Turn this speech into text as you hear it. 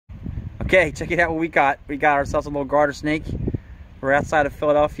Okay, check it out what we got. We got ourselves a little garter snake. We're outside of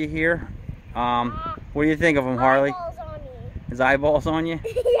Philadelphia here. What do you think of him, Harley? Eyeballs on me. His eyeballs on you?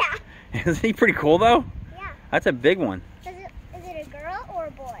 Yeah. Isn't he pretty cool though? Yeah. That's a big one. Is it a girl or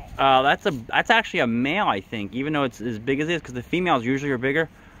a boy? That's actually a male, I think, even though it's as big as it is, because the females usually are bigger,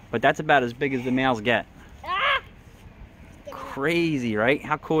 but that's about as big as the males get. Ah! Crazy, right?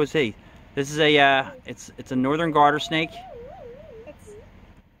 How cool is he? This is a it's a northern garter snake.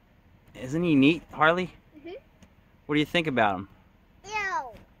 Isn't he neat, Harley? Mhm. What do you think about him? Ew.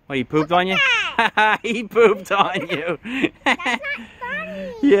 What, he pooped on you? He pooped on you. That's not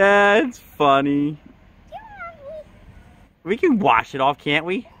funny. Yeah, it's funny. Come on, We can wash it off, can't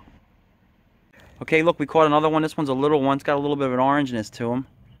we? Okay, look, we caught another one. This one's a little one. It's got a little bit of an orangeness to him.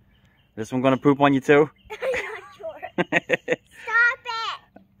 This one gonna poop on you too? I'm not sure. Stop it.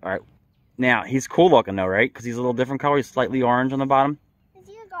 All right. Now, he's cool looking though, right? Because he's a little different color. He's slightly orange on the bottom. Is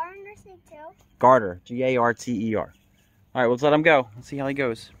he a garter snake too? Garter. G-A-R-T-E-R. All right, let's let him go. Let's see how he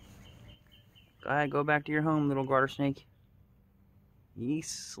goes. Go ahead, go back to your home, little garter snake. He's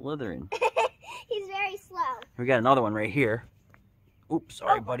slithering. He's very slow. We got another one right here. Oops,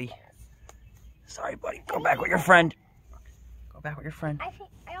 sorry, buddy. Sorry, buddy. Go back with your friend. Go back with your friend. I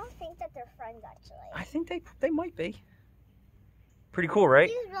don't think that they're friends actually. I think they might be. Pretty cool, right?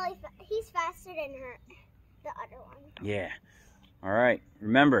 He's faster than the other one. Yeah. All right.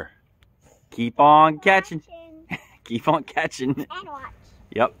 Remember, keep on catching. Keep on catching. And watch.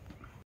 Yep.